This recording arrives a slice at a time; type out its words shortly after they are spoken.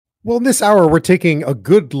Well, in this hour, we're taking a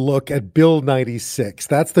good look at Bill 96.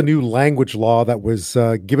 That's the new language law that was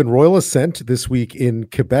given royal assent this week in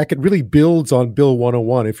Quebec. It really builds on Bill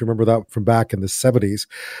 101, if you remember that from back in the 70s,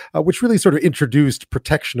 which really sort of introduced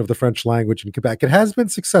protection of the French language in Quebec. It has been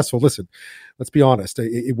successful. Listen, let's be honest.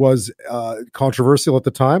 It was controversial at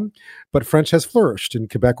the time, but French has flourished in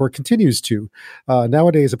Quebec, or continues to.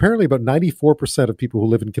 Nowadays, apparently about 94% of people who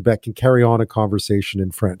live in Quebec can carry on a conversation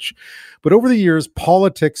in French. But over the years,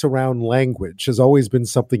 politics around language has always been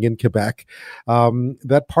something in Quebec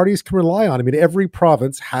that parties can rely on. I mean, every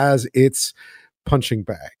province has its punching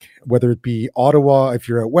bag, whether it be Ottawa, if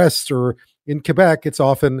you're out west, or in Quebec, it's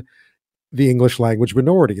often the English language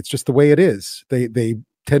minority. It's just the way it is. They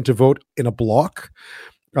tend to vote in a block.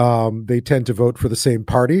 They tend to vote for the same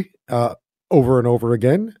party over and over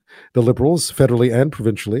again, the Liberals, federally and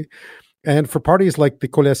provincially. And for parties like the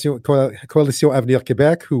Coalition Avenir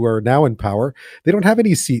Québec, who are now in power, they don't have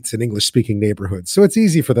any seats in English-speaking neighborhoods. So it's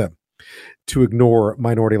easy for them to ignore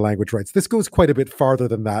minority language rights. This goes quite a bit farther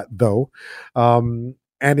than that, though. And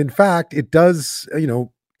in fact, it does,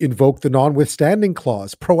 invoke the notwithstanding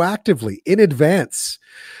clause proactively in advance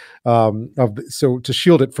so to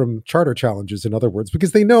shield it from charter challenges, in other words,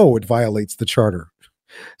 because they know it violates the charter.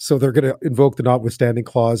 So they're going to invoke the notwithstanding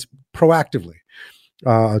clause proactively.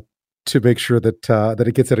 To make sure that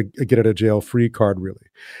it gets a get out of jail free card, really.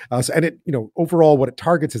 Overall, what it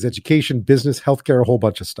targets is education, business, healthcare, a whole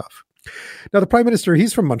bunch of stuff. Now, the Prime Minister,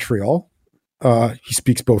 he's from Montreal. He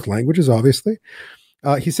speaks both languages, obviously.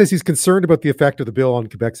 He says he's concerned about the effect of the bill on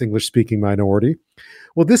Quebec's English-speaking minority.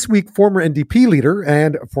 Well, this week, former NDP leader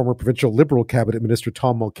and former provincial Liberal cabinet minister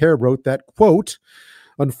Tom Mulcair wrote that, quote,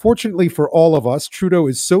 "Unfortunately for all of us, Trudeau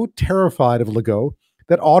is so terrified of Legault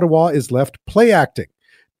that Ottawa is left play acting.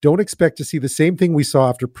 Don't expect to see the same thing we saw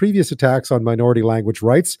after previous attacks on minority language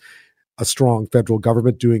rights, a strong federal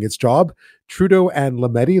government doing its job. Trudeau and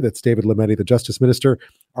Lametti," that's David Lametti, the Justice Minister,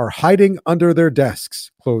 "are hiding under their desks,"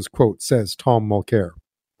 close quote, says Tom Mulcair.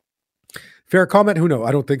 Fair comment? Who knows?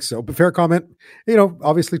 I don't think so. But fair comment.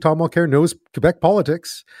 Obviously Tom Mulcair knows Quebec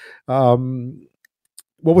politics.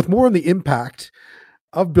 With more on the impact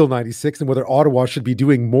of Bill 96 and whether Ottawa should be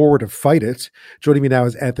doing more to fight it. Joining me now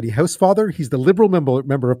is Anthony Housefather. He's the Liberal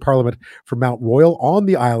member of Parliament for Mont-Royal on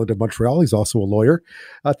the island of Montreal. He's also a lawyer.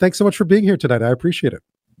 Thanks so much for being here tonight. I appreciate it.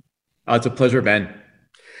 It's a pleasure, Ben.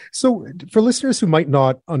 So for listeners who might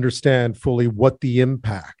not understand fully what the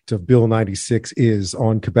impact of Bill 96 is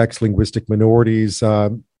on Quebec's linguistic minorities,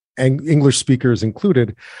 and English speakers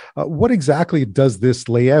included, what exactly does this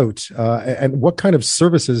lay out and what kind of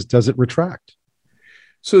services does it retract?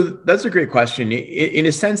 So that's a great question. In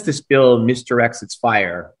a sense, this bill misdirects its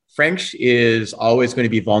fire. French is always going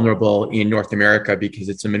to be vulnerable in North America because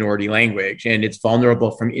it's a minority language and it's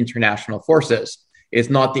vulnerable from international forces.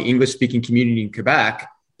 It's not the English-speaking community in Quebec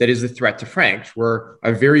that is a threat to French. We're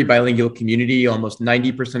a very bilingual community. Almost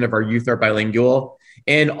 90% of our youth are bilingual.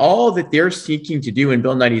 And all that they're seeking to do in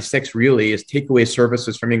Bill 96 really is take away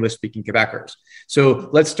services from English-speaking Quebecers. So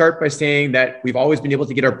let's start by saying that we've always been able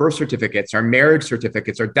to get our birth certificates, our marriage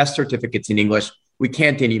certificates, our death certificates in English. We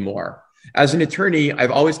can't anymore. As an attorney, I've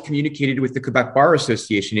always communicated with the Quebec Bar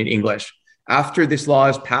Association in English. After this law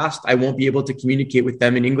is passed, I won't be able to communicate with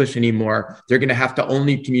them in English anymore. They're going to have to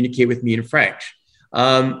only communicate with me in French.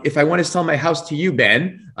 If I want to sell my house to you,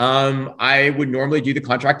 Ben, I would normally do the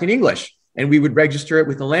contract in English. And we would register it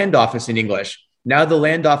with the land office in English. Now the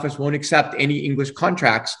land office won't accept any English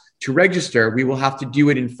contracts to register. We will have to do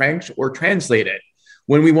it in French or translate it.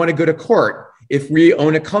 When we want to go to court, if we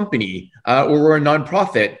own a company or we're a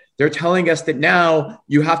nonprofit, they're telling us that now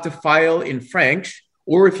you have to file in French,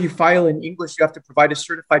 or if you file in English, you have to provide a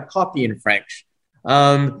certified copy in French.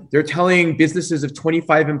 They're telling businesses of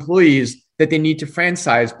 25 employees that they need to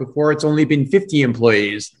franchise before it's only been 50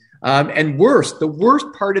 employees. And the worst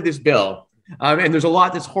part of this bill, and there's a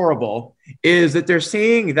lot that's horrible, is that they're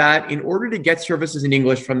saying that in order to get services in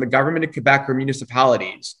English from the government of Quebec or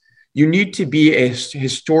municipalities, you need to be a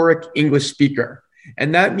historic English speaker.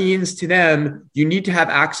 And that means to them, you need to have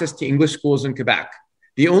access to English schools in Quebec.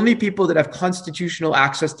 The only people that have constitutional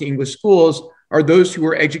access to English schools are those who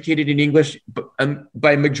were educated in English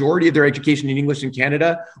by majority of their education in English in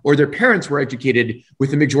Canada, or their parents were educated with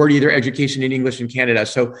the majority of their education in English in Canada.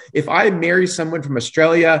 So if I marry someone from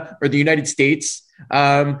Australia or the United States,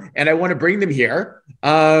 and I want to bring them here,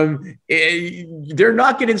 they're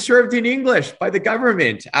not getting served in English by the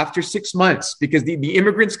government after 6 months, because the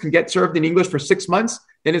immigrants can get served in English for 6 months,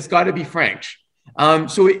 then it's got to be French.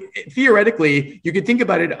 Theoretically, you could think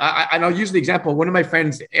about it, and I'll use the example. One of my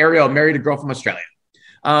friends, Ariel, married a girl from Australia.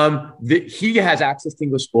 He has access to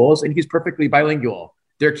English schools, and he's perfectly bilingual.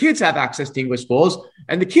 Their kids have access to English schools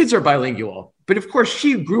and the kids are bilingual. But of course,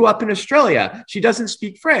 she grew up in Australia. She doesn't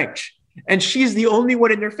speak French. And she's the only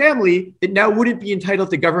one in their family that now wouldn't be entitled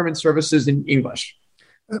to government services in English.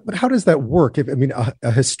 But how does that work? If, I mean,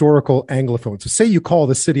 a historical Anglophone. So say you call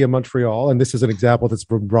the city of Montreal, and this is an example that's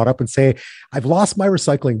been brought up, and say, I've lost my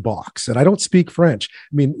recycling box and I don't speak French.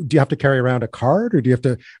 I mean, do you have to carry around a card or do you have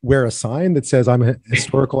to wear a sign that says I'm a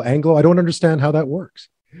historical Anglo? I don't understand how that works.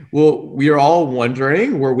 Well, we are all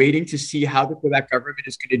wondering. We're waiting to see how the Quebec government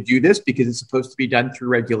is going to do this because it's supposed to be done through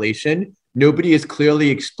regulation. Nobody has clearly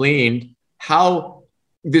explained how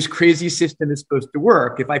this crazy system is supposed to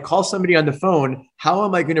work. If I call somebody on the phone, how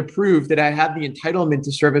am I going to prove that I have the entitlement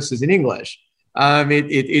to services in English?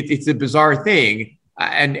 It's a bizarre thing.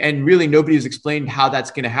 And really nobody has explained how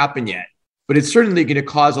that's going to happen yet. But it's certainly going to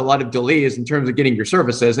cause a lot of delays in terms of getting your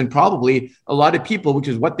services. And probably a lot of people, which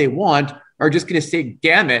is what they want, are just going to say,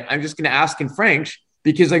 damn it, I'm just going to ask in French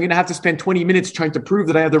because I'm going to have to spend 20 minutes trying to prove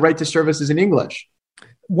that I have the right to services in English.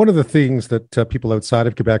 One of the things that people outside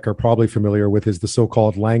of Quebec are probably familiar with is the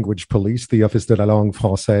so-called language police, the Office de la Langue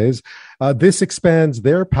Française. This expands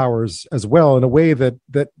their powers as well in a way that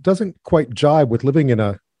doesn't quite jibe with living in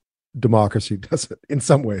a democracy, does it, in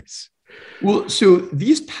some ways? Well, so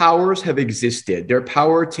these powers have existed. Their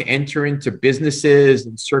power to enter into businesses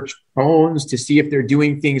and search phones to see if they're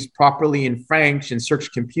doing things properly in French and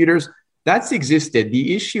search computers, that's existed.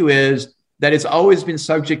 The issue is that it's always been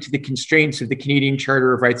subject to the constraints of the Canadian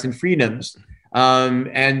Charter of Rights and Freedoms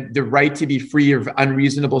and the right to be free of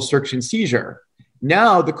unreasonable search and seizure.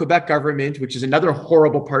 Now, the Quebec government, which is another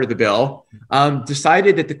horrible part of the bill,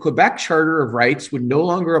 decided that the Quebec Charter of Rights would no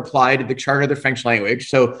longer apply to the Charter of the French language.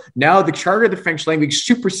 So now the Charter of the French language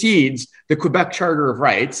supersedes the Quebec Charter of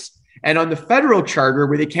Rights. And on the federal charter,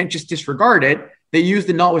 where they can't just disregard it, they use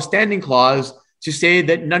the notwithstanding clause to say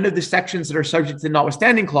that none of the sections that are subject to the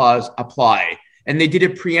notwithstanding clause apply. And they did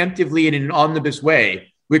it preemptively in an omnibus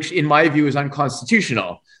way, which in my view is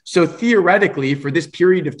unconstitutional. So theoretically, for this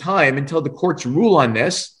period of time, until the courts rule on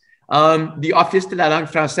this, the Office de la Langue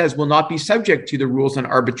Française will not be subject to the rules on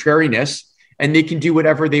arbitrariness, and they can do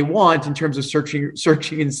whatever they want in terms of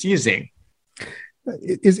searching and seizing.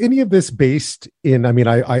 Is any of this based in, I mean,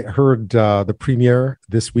 I heard the premier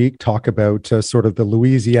this week talk about sort of the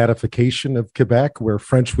Louisianification of Quebec, where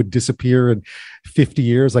French would disappear in 50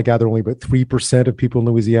 years. I gather only about 3% of people in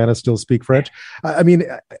Louisiana still speak French. I mean,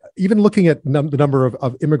 even looking at the number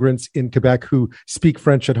of immigrants in Quebec who speak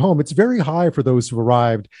French at home, it's very high for those who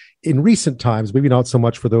arrived in recent times, maybe not so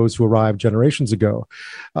much for those who arrived generations ago.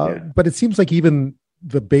 But it seems like even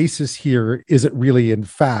the basis here isn't really in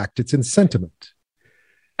fact, it's in sentiment.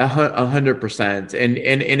 100%.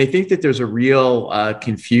 And I think that there's a real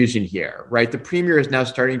confusion here, right? The premier is now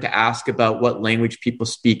starting to ask about what language people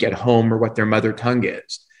speak at home or what their mother tongue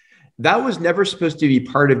is. That was never supposed to be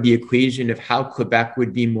part of the equation of how Quebec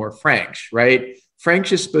would be more French, right?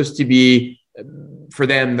 French is supposed to be, for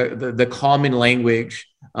them, the common language,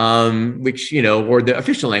 which, you know, or the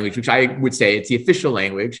official language, which I would say it's the official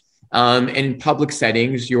language. And in public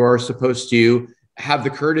settings, you're supposed to have the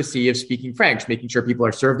courtesy of speaking French, making sure people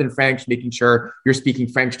are served in French, making sure you're speaking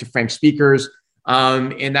French to French speakers.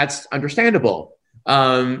 And that's understandable.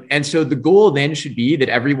 And so the goal then should be that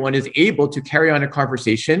everyone is able to carry on a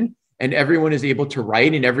conversation and everyone is able to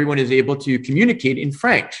write and everyone is able to communicate in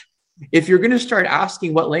French. If you're going to start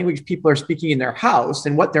asking what language people are speaking in their house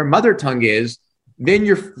and what their mother tongue is, then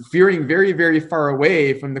you're veering very, very far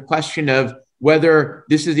away from the question of whether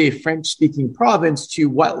this is a French-speaking province to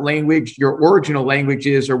what language your original language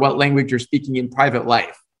is or what language you're speaking in private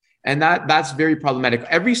life. And that's very problematic.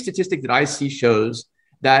 Every statistic that I see shows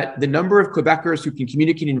that the number of Quebecers who can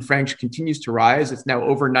communicate in French continues to rise. It's now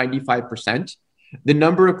over 95%. The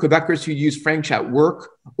number of Quebecers who use French at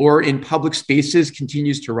work or in public spaces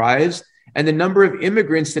continues to rise. And the number of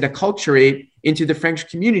immigrants that acculturate into the French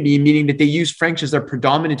community, meaning that they use French as their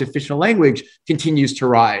predominant official language, continues to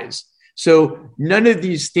rise. So none of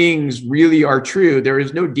these things really are true. There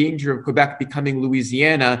is no danger of Quebec becoming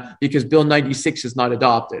Louisiana because Bill 96 is not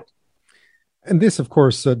adopted. And this, of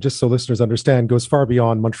course, just so listeners understand, goes far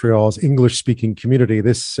beyond Montreal's English-speaking community.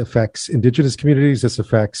 This affects Indigenous communities. This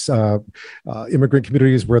affects immigrant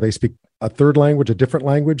communities where they speak a third language, a different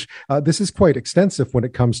language. This is quite extensive when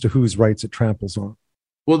it comes to whose rights it tramples on.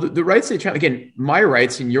 Well, the rights they trample, again, my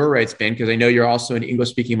rights and your rights, Ben, because I know you're also an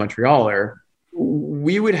English-speaking Montrealer,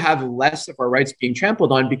 we would have less of our rights being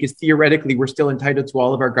trampled on because theoretically we're still entitled to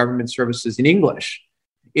all of our government services in English.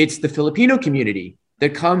 It's the Filipino community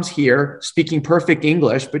that comes here speaking perfect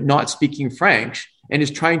English, but not speaking French, and is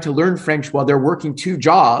trying to learn French while they're working two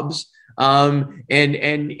jobs It's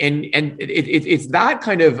that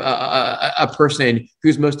kind of a person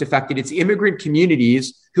who's most affected. It's immigrant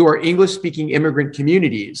communities who are English-speaking immigrant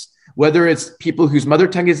communities, whether it's people whose mother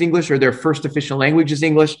tongue is English or their first official language is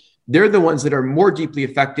English. They're the ones that are more deeply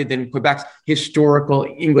affected than Quebec's historical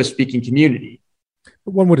English-speaking community.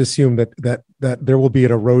 One would assume that there will be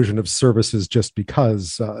an erosion of services just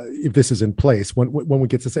because if this is in place. When we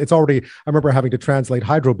get to say it's already, I remember having to translate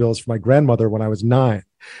hydro bills for my grandmother when I was 9.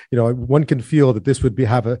 One can feel that this would be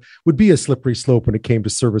a slippery slope when it came to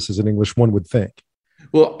services in English. One would think.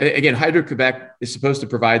 Well, again, Hydro-Quebec is supposed to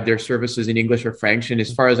provide their services in English or French, and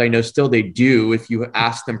as far as I know, still they do if you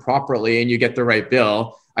ask them properly and you get the right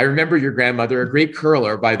bill. I remember your grandmother, a great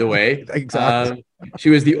curler, by the way. Exactly. She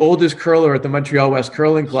was the oldest curler at the Montreal West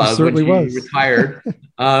Curling Club when she retired.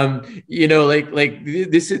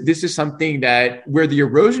 This is something that where the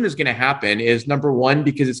erosion is going to happen is, number one,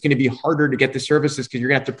 because it's going to be harder to get the services because you're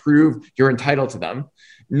going to have to prove you're entitled to them.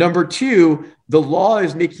 Number two, the law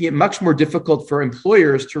is making it much more difficult for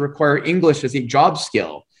employers to require English as a job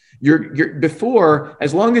skill. Before,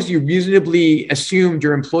 as long as you reasonably assumed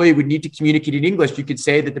your employee would need to communicate in English, you could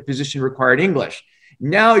say that the position required English.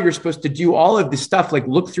 Now you're supposed to do all of this stuff, like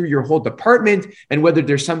look through your whole department and whether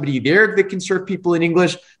there's somebody there that can serve people in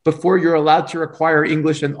English before you're allowed to require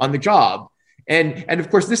English on the job. And of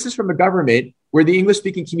course, this is from a government where the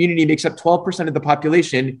English-speaking community makes up 12% of the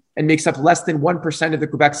population and makes up less than 1% of the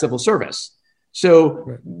Quebec civil service.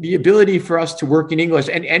 So the ability for us to work in English,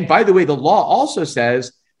 and by the way, the law also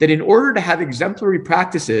says that in order to have exemplary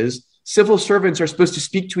practices, civil servants are supposed to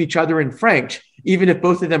speak to each other in French, even if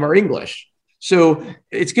both of them are English. So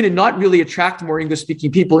it's going to not really attract more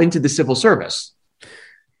English-speaking people into the civil service.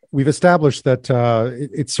 We've established that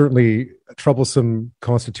it's certainly troublesome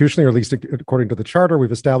constitutionally, or at least according to the charter.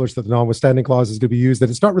 We've established that the notwithstanding clause is going to be used, that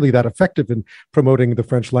it's not really that effective in promoting the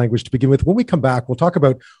French language to begin with. When we come back, we'll talk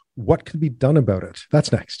about what can be done about it.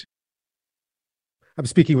 That's next. I'm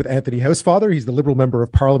speaking with Anthony Housefather. He's the Liberal Member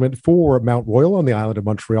of Parliament for Mont-Royal on the island of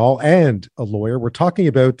Montreal and a lawyer. We're talking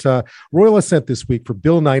about royal assent this week for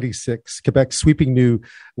Bill 96, Quebec's sweeping new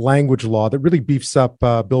language law that really beefs up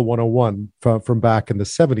Bill 101 from back in the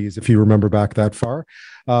 70s, if you remember back that far.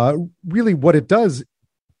 Really what it does,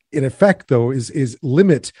 in effect, though, is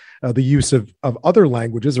limit the use of other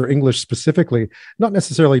languages, or English specifically, not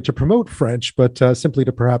necessarily to promote French, but simply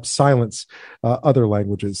to perhaps silence other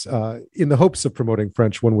languages in the hopes of promoting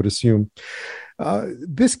French, one would assume.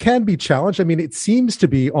 This can be challenged. I mean, it seems to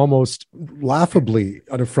be almost laughably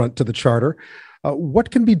an affront to the Charter.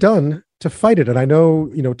 What can be done to fight it? And I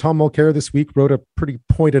know, Tom Mulcair this week wrote a pretty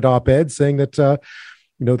pointed op-ed saying that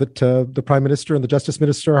the Prime Minister and the Justice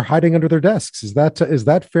Minister are hiding under their desks. Is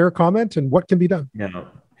that fair comment? And what can be done? No.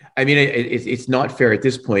 I mean, it's not fair at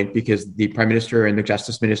this point because the Prime Minister and the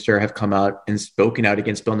Justice Minister have come out and spoken out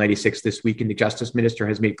against Bill 96 this week. And the Justice Minister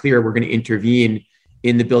has made clear we're going to intervene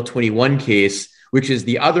in the Bill 21 case, which is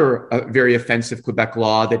the other very offensive Quebec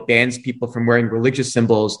law that bans people from wearing religious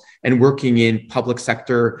symbols and working in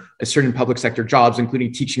certain public sector jobs,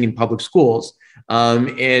 including teaching in public schools.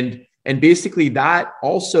 And basically that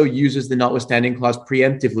also uses the notwithstanding clause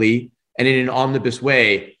preemptively and in an omnibus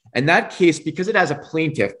way. And that case, because it has a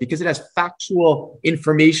plaintiff, because it has factual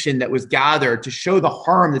information that was gathered to show the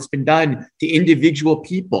harm that's been done to individual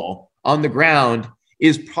people on the ground,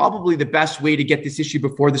 is probably the best way to get this issue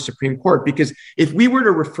before the Supreme Court. Because if we were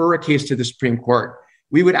to refer a case to the Supreme Court,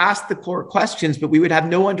 we would ask the court questions, but we would have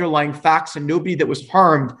no underlying facts and nobody that was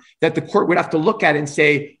harmed that the court would have to look at and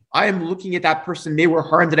say, I am looking at that person, they were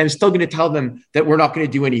harmed, and I'm still going to tell them that we're not going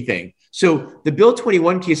to do anything. So the Bill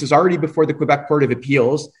 21 case is already before the Quebec Court of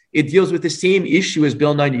Appeals. It deals with the same issue as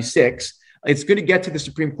Bill 96. It's going to get to the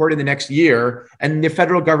Supreme Court in the next year, and the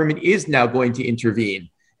federal government is now going to intervene.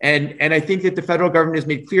 And I think that the federal government has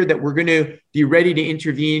made clear that we're going to be ready to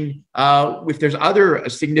intervene if there's other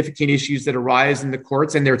significant issues that arise in the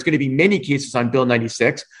courts, and there's going to be many cases on Bill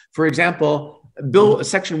 96. For example,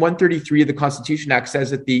 Section 133 of the Constitution Act says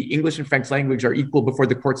that the English and French language are equal before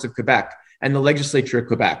the courts of Quebec and the legislature of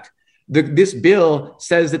Quebec. This bill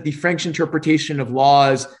says that the French interpretation of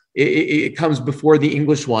laws, it comes before the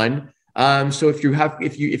English one. So if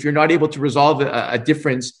you're not able to resolve a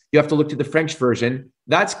difference, you have to look to the French version.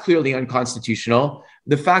 That's clearly unconstitutional.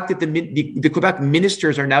 The fact that the Quebec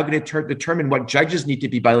ministers are now going to determine what judges need to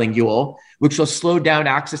be bilingual, which will slow down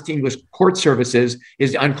access to English court services,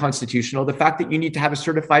 is unconstitutional. The fact that you need to have a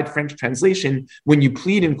certified French translation when you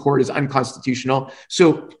plead in court is unconstitutional.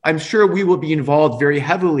 So I'm sure we will be involved very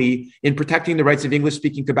heavily in protecting the rights of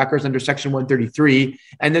English-speaking Quebecers under Section 133.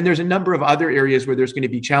 And then there's a number of other areas where there's going to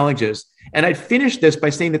be challenges. And I'd finish this by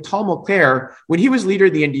saying that Tom Mulcair, when he was leader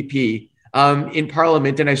of the NDP, in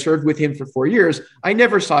Parliament, and I served with him for 4 years, I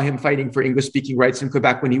never saw him fighting for English-speaking rights in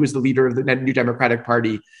Quebec when he was the leader of the New Democratic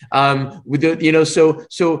Party.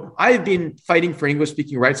 So I've been fighting for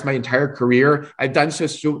English-speaking rights my entire career. I've done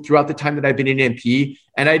so throughout the time that I've been an MP,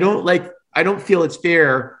 and I don't feel it's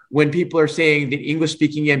fair when people are saying that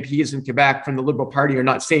English-speaking MPs in Quebec from the Liberal Party are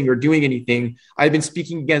not saying or doing anything. I've been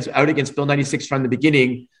speaking out against Bill 96 from the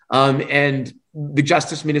beginning, and the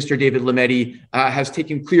Justice Minister, David Lametti, has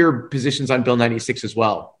taken clear positions on Bill 96 as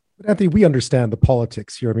well. But Anthony, we understand the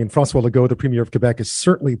politics here. I mean, François Legault, the Premier of Quebec, is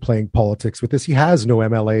certainly playing politics with this. He has no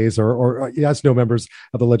MLAs or he has no members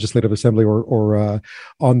of the Legislative Assembly or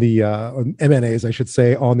on the MNAs, I should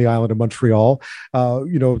say, on the island of Montreal. Tom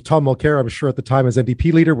Mulcair, I'm sure at the time as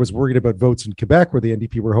NDP leader, was worried about votes in Quebec where the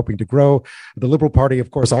NDP were hoping to grow. The Liberal Party,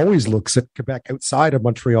 of course, always looks at Quebec outside of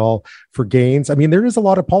Montreal for gains. I mean, there is a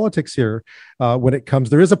lot of politics here when it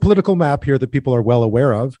comes. There is a political map here that people are well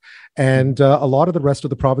aware of. And a lot of the rest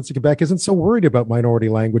of the province of Quebec isn't so worried about minority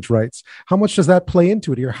language rights. How much does that play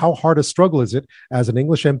into it here? How hard a struggle is it as an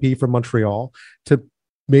English MP from Montreal to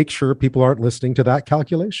make sure people aren't listening to that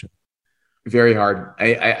calculation? Very hard.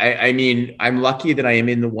 I mean, I'm lucky that I am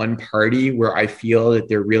in the one party where I feel that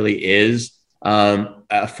there really is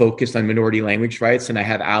a focus on minority language rights, and I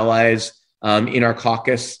have allies in our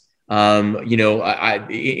caucus.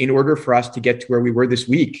 In order for us to get to where we were this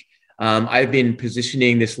week, I've been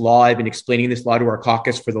positioning this law. I've been explaining this law to our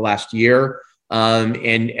caucus for the last year,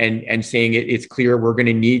 and saying it's clear we're going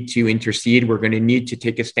to need to intercede. We're going to need to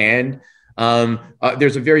take a stand.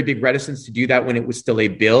 There's a very big reticence to do that when it was still a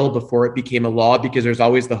bill before it became a law, because there's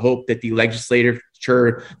always the hope that the legislature,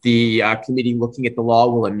 the committee looking at the law,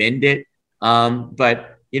 will amend it.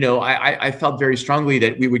 But I felt very strongly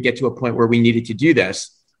that we would get to a point where we needed to do this.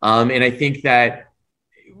 And I think that,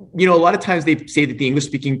 a lot of times they say that the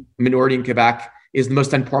English-speaking minority in Quebec is the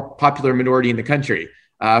most unpopular minority in the country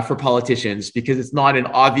for politicians, because it's not an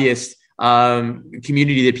obvious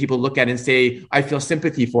community that people look at and say, I feel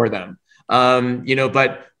sympathy for them.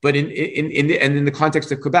 But in the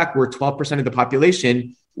context of Quebec, we're 12% of the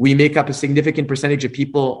population. We make up a significant percentage of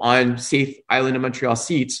people on safe island of Montreal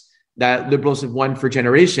seats that Liberals have won for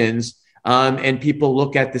generations. And people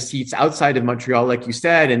look at the seats outside of Montreal, like you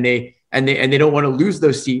said, and they don't want to lose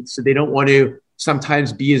those seats. So they don't want to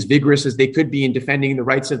sometimes be as vigorous as they could be in defending the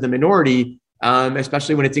rights of the minority,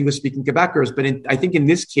 especially when it's English-speaking Quebecers. But I think in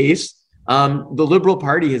this case, the Liberal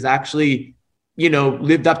Party has actually,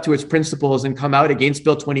 lived up to its principles and come out against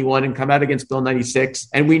Bill 21 and come out against Bill 96.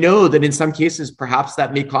 And we know that in some cases, perhaps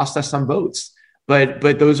that may cost us some votes. But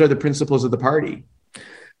those are the principles of the party.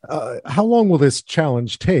 How long will this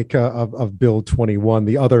challenge take of Bill 21,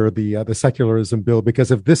 the secularism bill? Because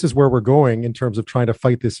if this is where we're going in terms of trying to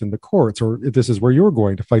fight this in the courts, or if this is where you're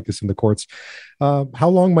going to fight this in the courts, how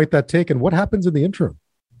long might that take, and what happens in the interim?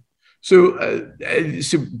 So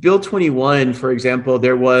Bill 21, for example,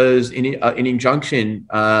 there was an injunction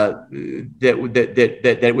that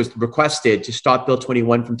was requested to stop Bill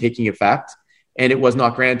 21 from taking effect, and it was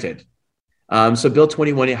not granted. So Bill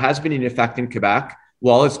 21, it has been in effect in Quebec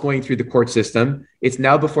while it's going through the court system. It's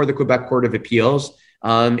now before the Quebec Court of Appeals.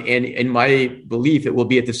 And in my belief, it will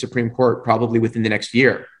be at the Supreme Court probably within the next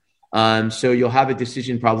year. So you'll have a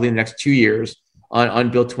decision probably in the next 2 years on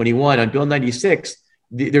Bill 21. On Bill 96,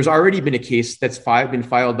 there's already been a case that's been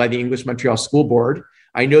filed by the English Montreal School Board.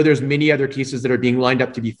 I know there's many other cases that are being lined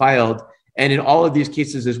up to be filed. And in all of these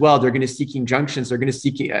cases as well, they're going to seek injunctions. They're going to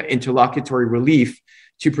seek interlocutory relief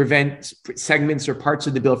to prevent segments or parts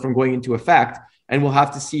of the bill from going into effect. And we'll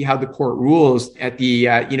have to see how the court rules at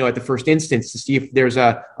the first instance to see if there's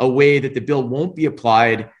a way that the bill won't be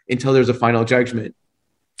applied until there's a final judgment.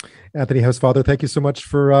 Anthony Housefather, thank you so much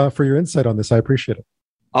for your insight on this. I appreciate it.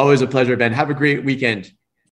 Always a pleasure, Ben. Have a great weekend.